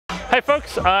Hi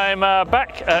folks, I'm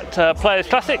back at Players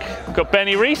Classic. I've got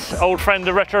Benny Rees, old friend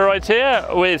of Retro Rides here,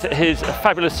 with his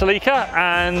fabulous Celica,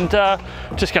 and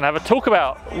just going to have a talk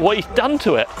about what he's done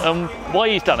to it and why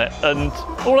he's done it and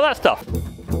all of that stuff.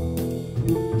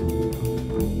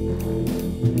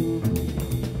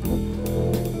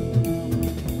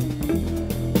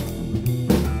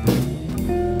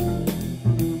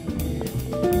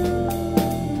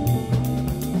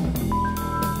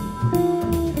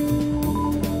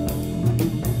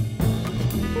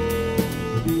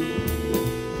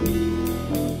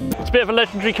 A bit of a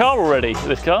legendary car already,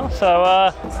 this car.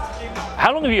 So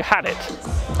how long have you had it?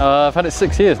 I've had it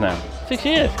 6 years now. 6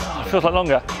 years? Oh, it feels like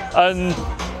longer. And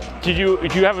did you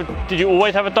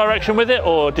always have a direction with it,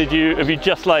 or have you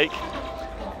just, like,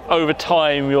 over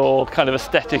time your kind of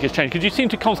aesthetic has changed? Because you seem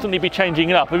to constantly be changing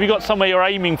it up. Have you got somewhere you're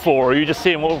aiming for, or are you just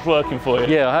seeing what's working for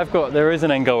you? Yeah, there is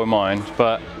an end goal in mind,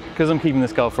 but because I'm keeping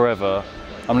this car forever,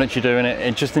 I'm literally doing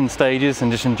it just in stages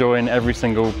and just enjoying every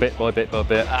single bit by bit by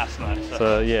bit. That's nice.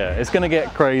 So yeah, it's going to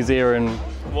get crazier and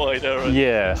wider. And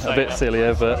yeah, a bit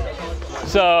sillier, but.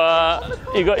 So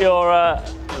you got your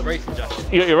racing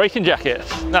jacket. You got your racing jacket.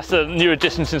 That's a new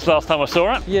addition since last time I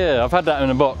saw it. Yeah, I've had that in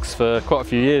a box for quite a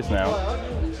few years now.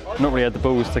 Not really had the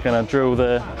balls to kind of drill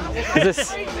the,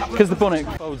 because the bonnet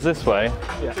folds this way.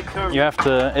 Yeah. You have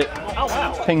to, it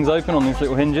pings open on these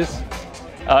little hinges.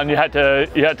 And you had to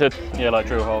yeah, like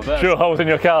drill holes. Drill holes in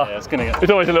your car. Yeah,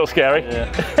 it's always a little scary.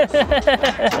 Yeah.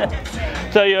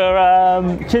 So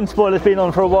your chin spoiler's been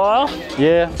on for a while.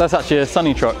 Yeah, that's actually a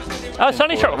Sunny truck. Oh,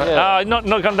 Sunny truck. Yeah.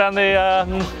 Not gone down the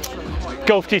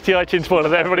Golf GTI chin spoiler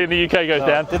that everybody in the UK goes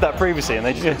down. I did that previously and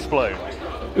they just explode.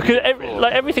 Because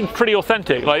everything's pretty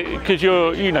authentic, because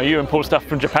you import stuff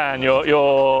from Japan.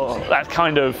 That's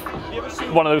kind of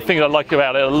one of the things I like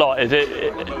about it a lot. Is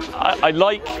I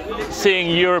like seeing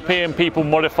European people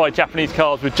modify Japanese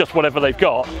cars with just whatever they've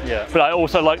got. Yeah. But I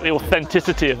also like the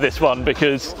authenticity of this one,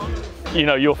 because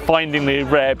you're finding the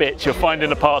rare bits, you're finding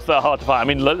the parts that are hard to find.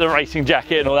 I mean, the racing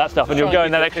jacket and all that stuff, and you're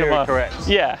going that extra mile. Correct.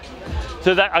 Yeah.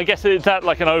 So that, I guess, is that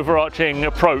like an overarching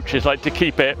approach, is like to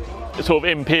keep it sort of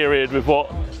in period with what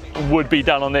would be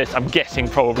done on this. I'm guessing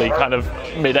probably kind of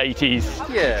mid-80s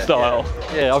style.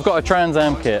 Yeah, I've got a Trans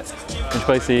Am kit, which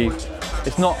basically,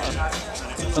 I'm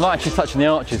not actually touching the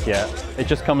arches yet. It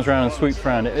just comes around and swoops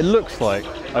around. It looks like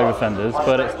over fenders,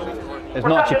 but it's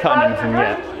not actually cutting anything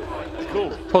yet.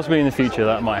 Cool. Possibly in the future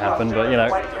that might happen, but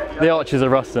the arches are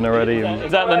rusting already.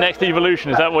 Is that the next evolution?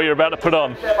 Is that what you're about to put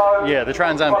on? Yeah, the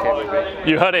Trans Am kit will be.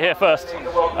 You heard it here first.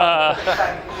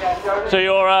 So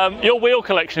your wheel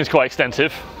collection is quite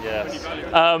extensive. Yes.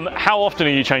 How often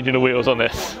are you changing the wheels on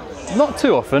this? Not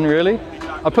too often, really.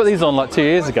 I put these on like 2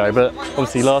 years ago, but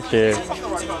obviously last year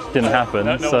didn't happen.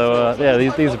 Yeah,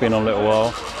 these have been on a little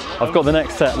while. I've got the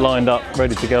next set lined up,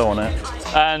 ready to go on it.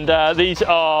 And these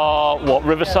are what,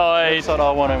 Riverside? Riverside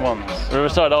R101s.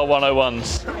 Riverside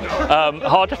R101s.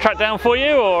 Hard to track down for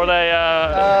you, or are they?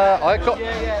 I got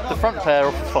the front pair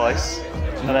off of Vice,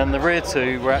 and then the rear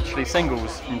two were actually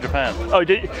singles from Japan. Oh,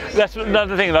 that's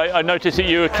another thing. I noticed that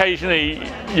you occasionally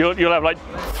you'll have like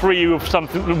 3 of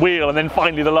something wheel, and then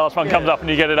finally the last one comes up and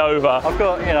you get it over. I've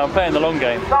got, I'm playing the long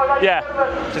game. Yeah,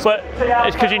 but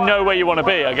it's because you know where you want to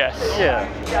be, I guess. Yeah.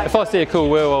 If I see a cool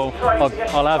wheel,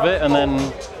 I'll have it, and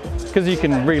then because you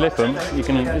can relift them, it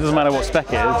doesn't matter what spec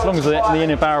it is, as long as the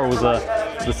inner barrels are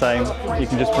the same, you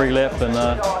can just relift and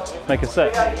make a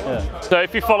set. Yeah. So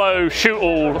if you follow Shoot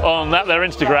All on their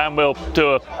Instagram, we'll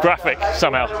do a graphic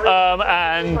somehow,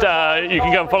 and you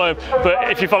can go and follow him. But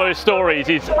if you follow his stories,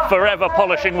 he's forever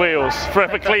polishing wheels,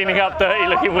 forever cleaning up dirty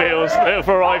looking wheels that have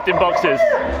arrived in boxes.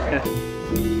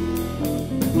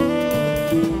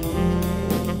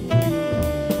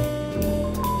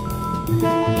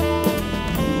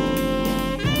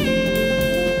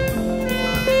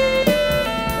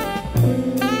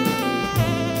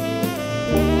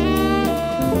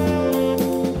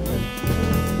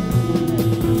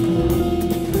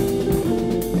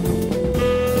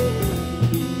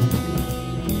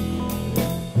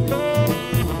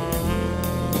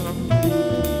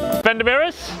 Fender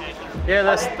mirrors? Yeah,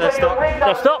 they're stock.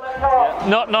 They're stock? Yeah.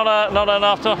 Not an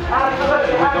after.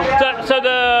 So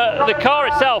the car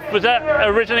itself, was that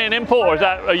originally an import, or is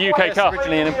that a UK car?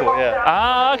 Originally an import, yeah.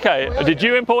 Ah, okay. Did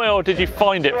you import it, or did you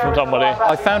find it from somebody?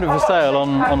 I found it for sale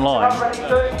online,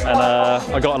 and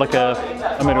I got like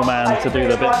a middleman to do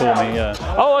the bit for me. Yeah.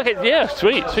 Oh, okay. Yeah,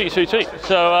 sweet.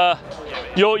 So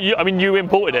you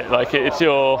imported it, like it's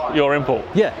your import.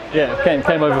 Yeah, it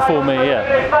came over for me.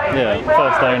 Yeah,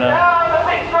 first owner.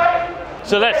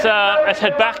 So let's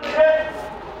head back.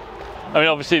 I mean,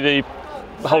 obviously the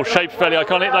whole shape's fairly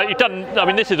iconic. Like you've done. I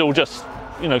mean, this is all just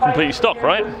you know, completely stock,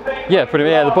 right? Yeah,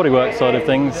 the bodywork side of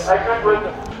things.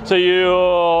 So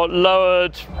you're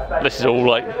lowered. This is all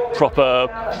like proper.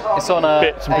 It's on a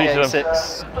bits and pieces.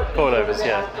 886 coilovers,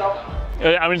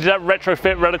 yeah. I mean, does that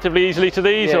retrofit relatively easily to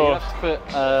these? Yeah, or? you have to put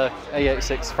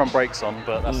A86 front brakes on,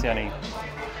 but that's the only.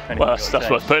 Well, that's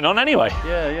worth putting on anyway.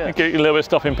 Yeah. Give you a little bit of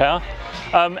stopping power.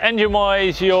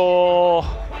 Engine-wise, your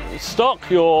stock,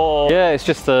 Yeah, it's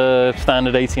just a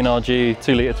standard 18RG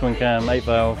 2-litre twin cam,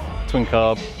 8-valve, twin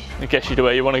carb. It gets you to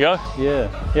where you want to go.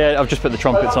 Yeah. I've just put the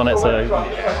trumpets on it, so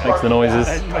it makes the noises.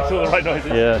 It makes all the right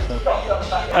noises. Yeah. So.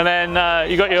 And then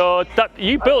you got your.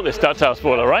 You built this ducktail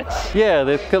spoiler, right? Yeah,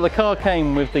 the car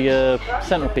came with the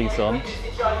centerpiece on,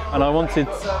 and I wanted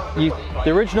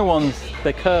the original ones.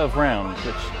 They curve round,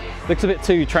 which looks a bit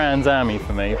too Trans Am-y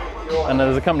for me. And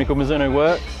there's a company called Mizuno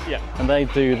Works, and they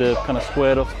do the kind of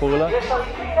squared off spoiler,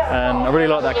 and I really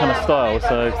like that kind of style,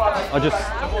 so I just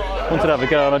wanted to have a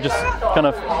go, and I just kind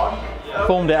of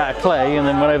formed it out of clay and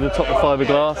then went over the top of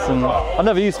fiberglass, and I've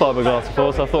never used fiberglass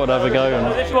before, so I thought I'd have a go.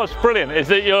 And this is what's brilliant, is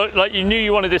that you knew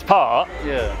you wanted this part,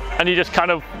 and you just kind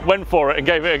of went for it and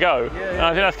gave it a go. And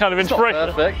I think that's kind of inspirational.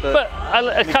 Not perfect, but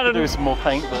it's kind of do some more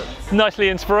paint, but nicely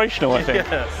inspirational, I think.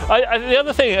 The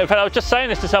other thing, I was just saying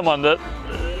this to someone, that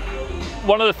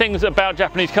one of the things about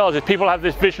Japanese cars is people have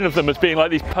this vision of them as being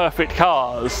like these perfect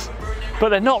cars, but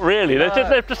they're not really.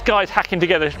 They're just guys hacking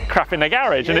together crap in their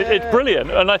garage, and it's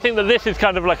brilliant. And I think that this is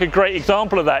kind of like a great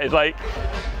example of that. Is like,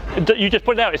 you just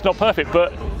pointed out it's not perfect,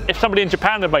 but if somebody in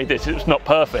Japan had made this, it's not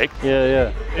perfect.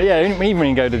 Yeah. Even when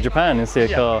you go to Japan and see a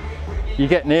car, you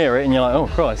get near it and you're like, oh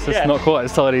Christ, it's not quite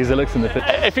as tidy as it looks in the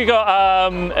picture. If you got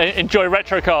enjoy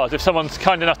retro cars, if someone's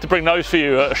kind enough to bring those for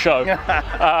you at a show,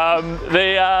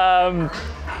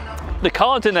 the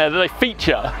cars in there that they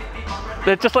feature,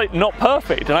 they're just like not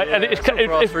perfect, and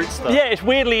it's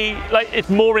weirdly like it's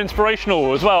more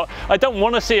inspirational as well. I don't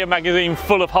want to see a magazine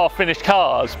full of half-finished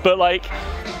cars, but like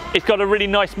it's got a really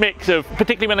nice mix of,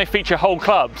 particularly when they feature whole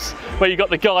clubs, where you got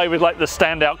the guy with like the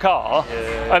standout car,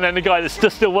 and then the guy that's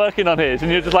just still working on his,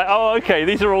 and you're just like, oh okay,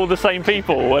 these are all the same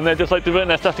people, and they're just like doing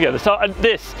their stuff together. So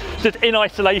this, just in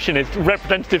isolation, is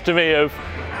representative to me of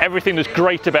everything that's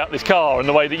great about this car and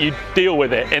the way that you deal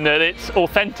with it, in that it's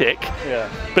authentic,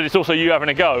 but it's also you having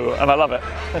a go, and I love it.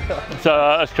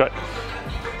 So that's great.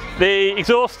 The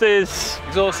exhaust is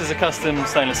a custom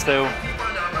stainless steel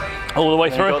all the way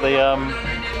through. Got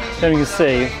the you can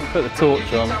see, put the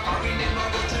torch on.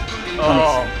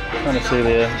 Trying to see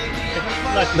the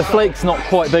flake's not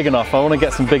quite big enough. I want to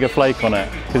get some bigger flake on it,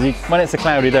 because when it's a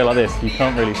cloudy day like this, you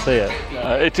can't really see it.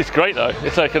 It's great though.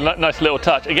 It's like a nice little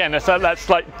touch. Again, that's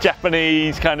like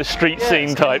Japanese kind of street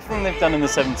scene type. Everything they've done in the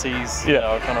 70s.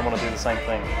 I kind of want to do the same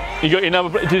thing. You got your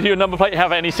number. Did your number plate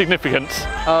have any significance?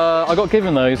 I got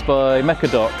given those by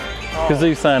Mechadoc,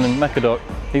 Kazu-san in Mechadoc.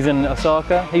 He's in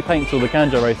Osaka. He paints all the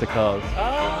Kanjo racer cars.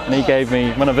 And he gave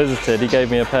me, when I visited, he gave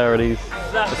me a pair of these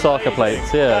Osaka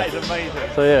plates. That is amazing.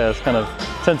 So yeah, it's kind of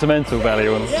sentimental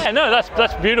value on them. Yeah, no,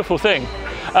 that's a beautiful thing.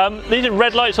 These are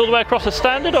red lights all the way across the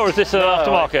standard, or is this an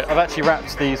aftermarket? I've actually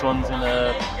wrapped these ones in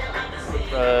a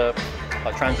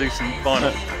translucent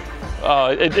vinyl.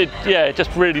 It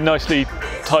just really nicely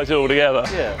ties it all together.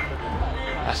 Yeah.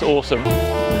 That's awesome.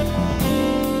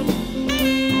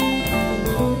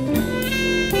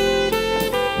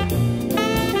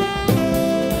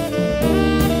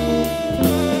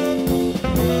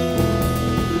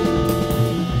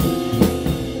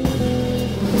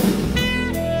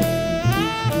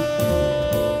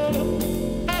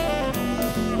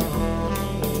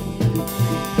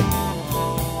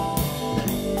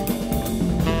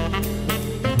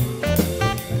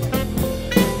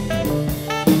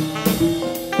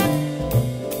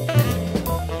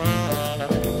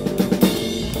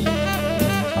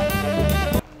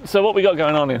 So what we got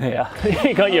going on in here?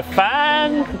 You got your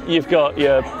fan, you've got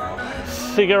your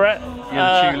cigarette,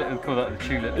 we call that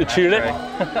the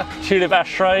tulip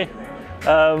ashtray.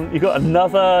 You've got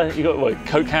what,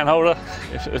 Coke can holder,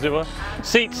 as it were.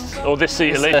 Seats, or this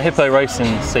seat at least. A Hippo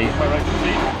Racing seat.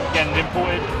 Again,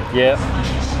 imported. Yeah.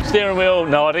 Steering wheel,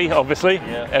 Nardi, obviously.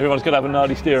 Yeah. Everyone's got to have a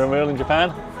Nardi steering wheel in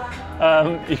Japan.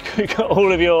 You've got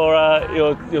all of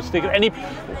your stickers.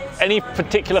 Any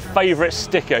particular favourite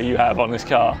sticker you have on this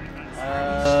car?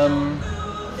 I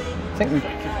think you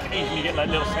can easily get like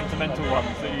little sentimental ones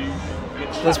that you.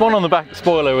 There's one on the back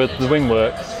spoiler with the wing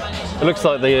works. It looks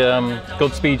like the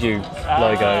Godspeed You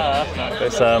logo.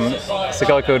 Nice. It's a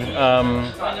guy called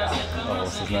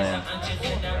what's his name?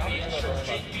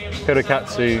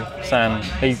 Kodakatsu-san.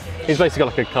 he's basically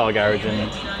got like a car garage,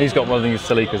 and he's got one of these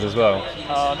Celicas as well.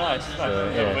 Oh, nice. So,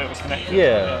 A little bit of a connection.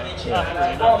 Yeah.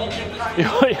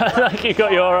 You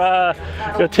got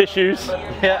your tissues.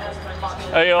 Yeah.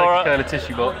 Are your curly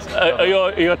tissue box. are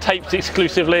your tapes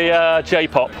exclusively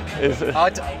J-pop?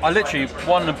 I literally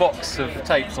won a box of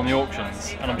tapes on the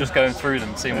auctions, and I'm just going through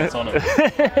them, seeing what's on them. 'Cause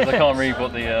I can't read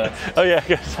what the. Oh yeah,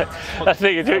 that's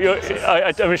the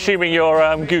thing. I'm assuming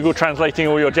you're Google translating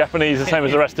all your Japanese the same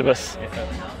as the rest of us.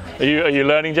 Yeah. Are you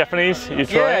learning Japanese? Are you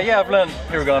trying? Yeah. I've learned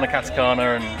hiragana,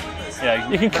 katakana, and yeah.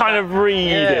 You can kind of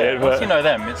read it. But Once you know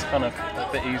them, it's kind of a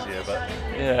bit easier. But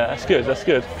yeah, that's good. That's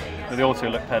good. the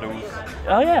auto-look pedals.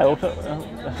 Oh yeah,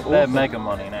 They're mega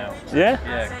money now. Yeah?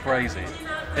 Yeah, crazy.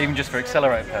 Even just for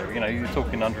accelerator pedal, you know, you're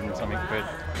talking 100 and something quid.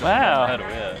 Wow. Pedal,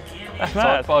 yeah. That's so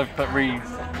mad. I've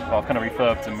kind of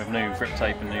refurbed them with new grip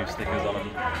tape and new stickers on them.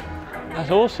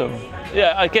 That's awesome.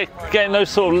 Yeah, I getting those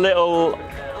sort of little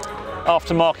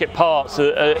aftermarket parts,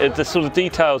 the sort of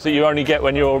details that you only get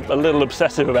when you're a little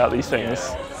obsessive about these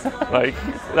things. Like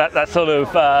that sort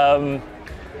of.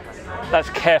 That's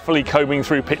carefully combing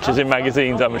through pictures in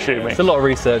magazines, I'm assuming. It's a lot of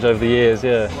research over the years,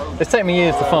 yeah. It's taken me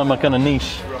years to find my kind of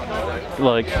niche,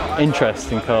 like, interest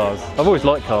in cars. I've always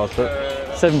liked cars, but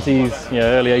 70s,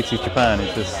 early 80s Japan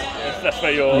is just... That's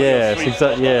where you're... Yeah, it's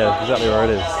exactly where it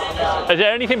is. Is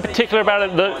there anything particular about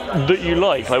it that you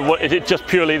like? Like, what is it? Just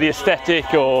purely the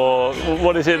aesthetic, or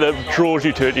what is it that draws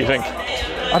you to it, do you think?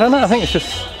 I don't know, I think it's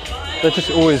just... They're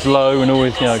just always low and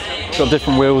always, got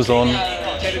different wheels on.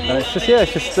 And it's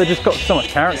just they've just got so much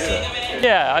character.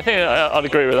 Yeah, I think I'd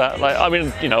agree with that. Like, I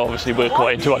mean, obviously we're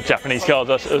quite into our Japanese cars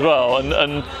as well,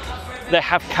 and they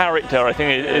have character. I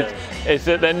think it's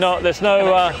that they're not. There's no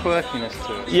quirkiness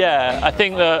to it. Yeah, I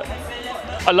think that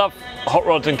I love hot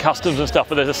rods and customs and stuff,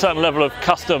 but there's a certain level of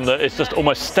custom that is just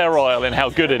almost sterile in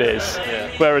how good it is. Yeah.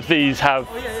 Whereas these have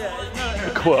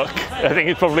a quirk. I think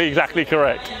it's probably exactly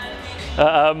correct.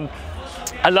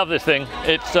 I love this thing.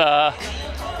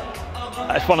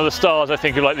 It's one of the stars, I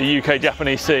think, of like the UK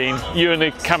Japanese scene. You and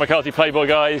the Kamikaze Playboy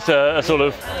guys are sort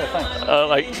of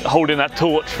like holding that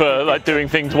torch for like doing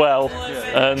things well,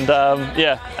 and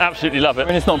yeah, absolutely love it. I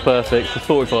mean, it's not perfect. It's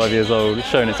 45 years old. It's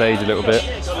showing its age a little bit.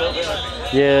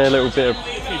 Yeah, a little bit of.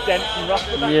 Dent and rust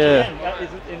at the end. That is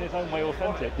in its own way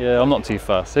authentic. Yeah, I'm not too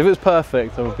fussed. If it was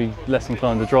perfect, I would be less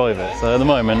inclined to drive it. So at the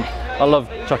moment, I love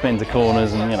chucking it into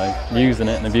corners and using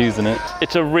it and abusing it.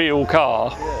 It's a real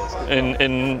car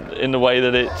in the way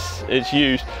that it's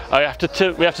used. We have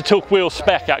to talk wheel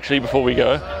spec actually before we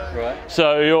go. Right.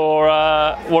 So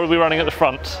what are we running at the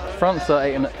front? Front's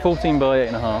 14 by 8.5. 14 by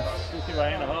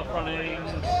 8.5 running.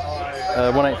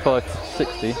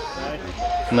 185/60.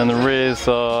 And then the rears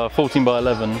are 14 by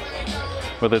 11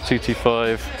 with a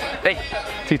 225. Hey,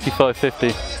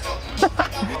 225/50.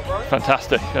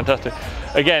 Fantastic, fantastic.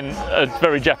 Again, a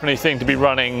very Japanese thing to be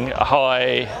running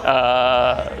high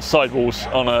sidewalls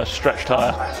on a stretch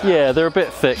tyre. Yeah, they're a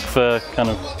bit thick for kind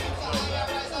of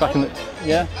back in the.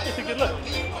 Yeah. It's a good look.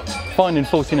 Finding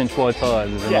 14-inch wide tyres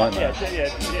is a nightmare.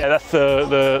 Yeah, that's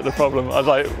the problem. I was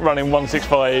like running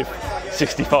 165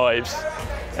 65s.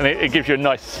 And it gives you a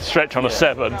nice stretch on a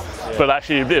 7, but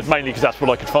actually it's mainly because that's what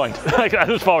I could find,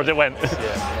 as far as it went.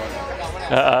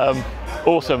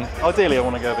 Awesome. Ideally I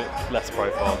want to go a bit less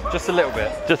profile, just a little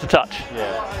bit. Just a touch?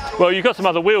 Yeah. Well, you've got some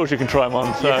other wheels you can try them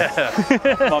on. So.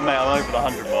 Yeah. My mate, I'm over the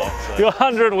 100 mark. So. You're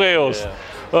 100 wheels. Yeah.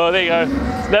 Well, there you go.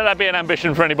 Let that be an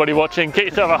ambition for anybody watching. Get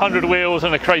yourself 100 wheels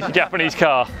and a crazy Japanese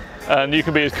car, and you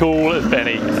can be as cool as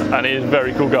Benny, and he's a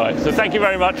very cool guy. So thank you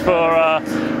very much for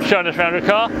showing us around your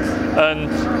car, and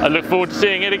I look forward to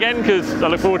seeing it again, because I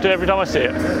look forward to it every time I see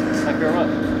it. Thank you very much.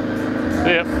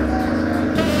 See ya.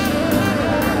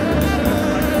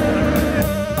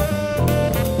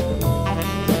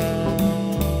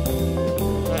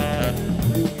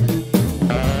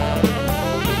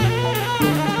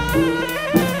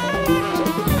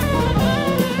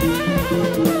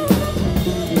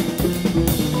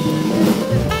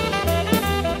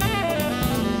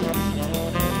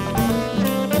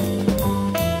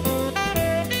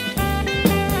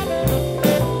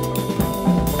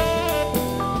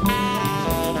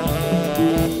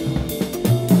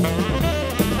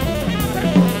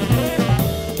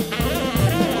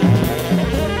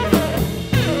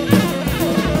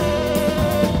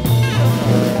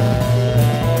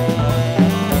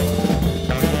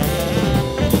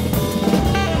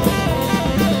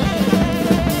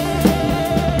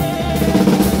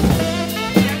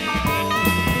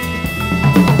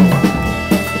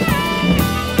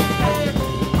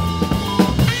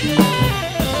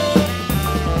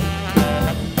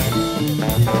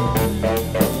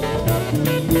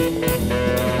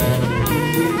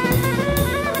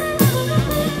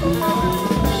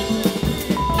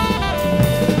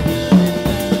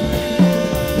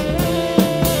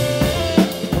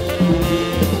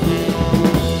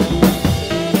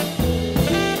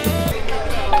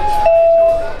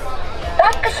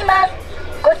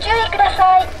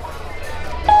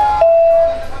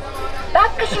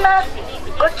 ます。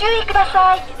ご注意くだ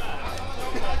さい。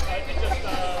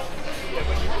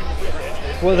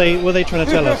 What are they trying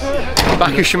to tell us?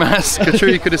 Bakushimasu,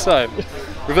 Katruri Kudasai.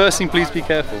 Reversing, please be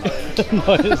careful.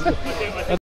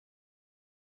 No,